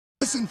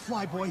Listen,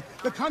 Flyboy,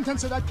 the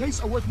contents of that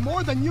case are worth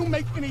more than you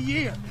make in a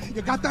year.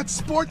 You got that,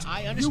 sport?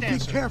 I understand, You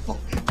be sir. careful.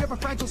 Do you have a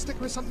fragile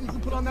sticker or something you can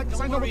put on that?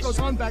 Because I know what goes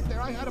on back there.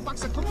 I had a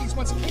box of cookies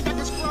once and came back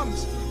as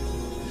crumbs.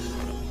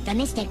 The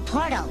Mystic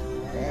Portal.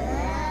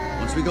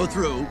 Once we go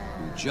through, we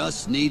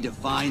just need to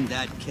find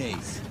that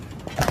case.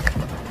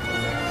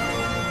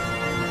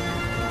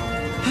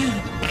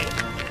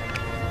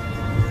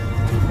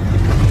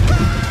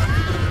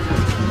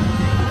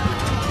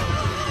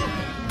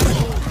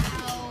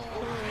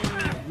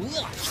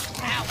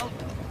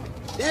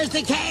 There's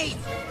the case!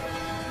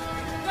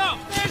 No,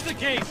 there's the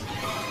case!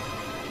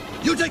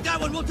 You take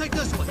that one, we'll take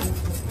this one.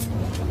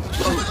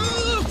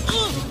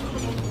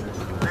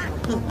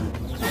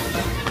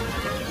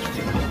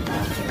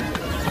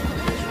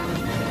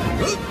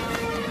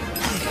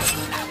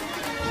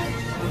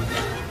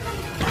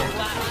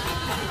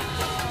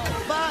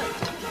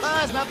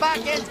 Buzz, my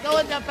bucket's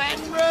going to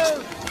Baton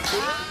Rouge!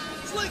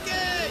 Slinky!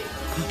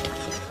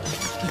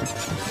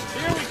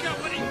 Here we go,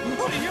 Woody!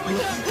 Woody, here we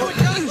go!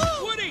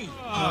 Woody!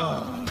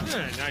 Oh,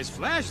 yeah, nice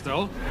flash,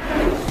 though.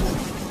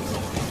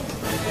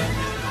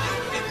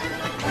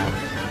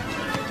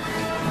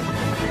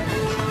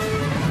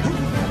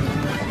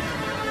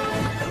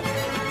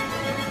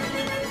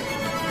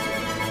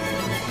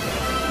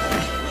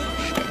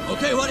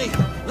 Okay, Woody,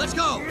 let's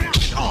go!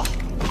 Oh.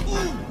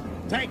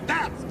 Take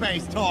that,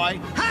 space toy!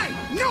 Hey,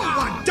 no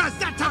one does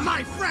that to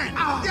my friend!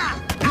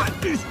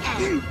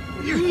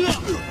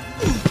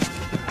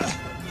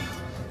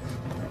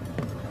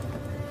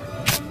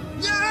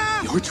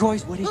 Your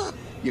choice, Woody.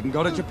 You can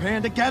go to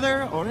Japan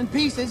together or in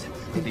pieces.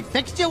 If he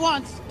fixed you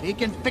once, he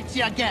can fix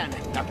you again.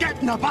 Now get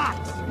in the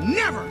box!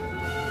 Never!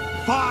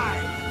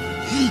 Fine!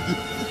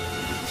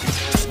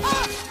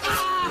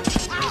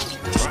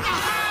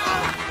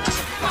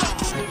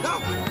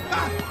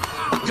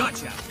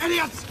 Gotcha!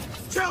 Idiots!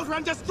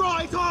 Children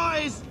destroy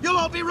toys! You'll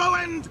all be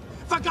ruined!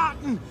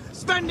 Forgotten!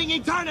 Spending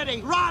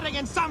eternity rotting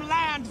in some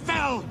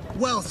landfill!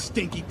 Well,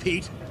 Stinky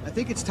Pete, I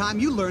think it's time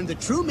you learned the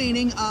true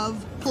meaning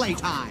of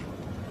playtime.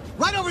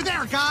 Right over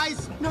there,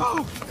 guys!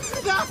 No!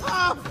 No!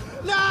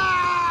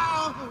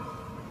 No!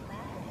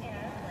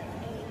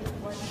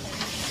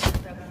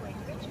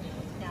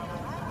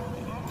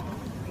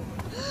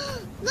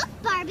 Look,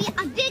 Barbie,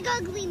 a big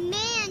ugly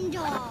man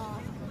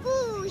doll.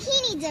 Ooh,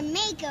 he needs a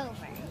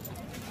makeover.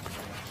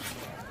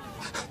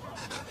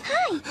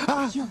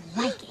 Hi! You'll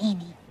like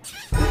Amy.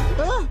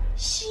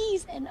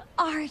 She's an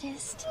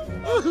artist.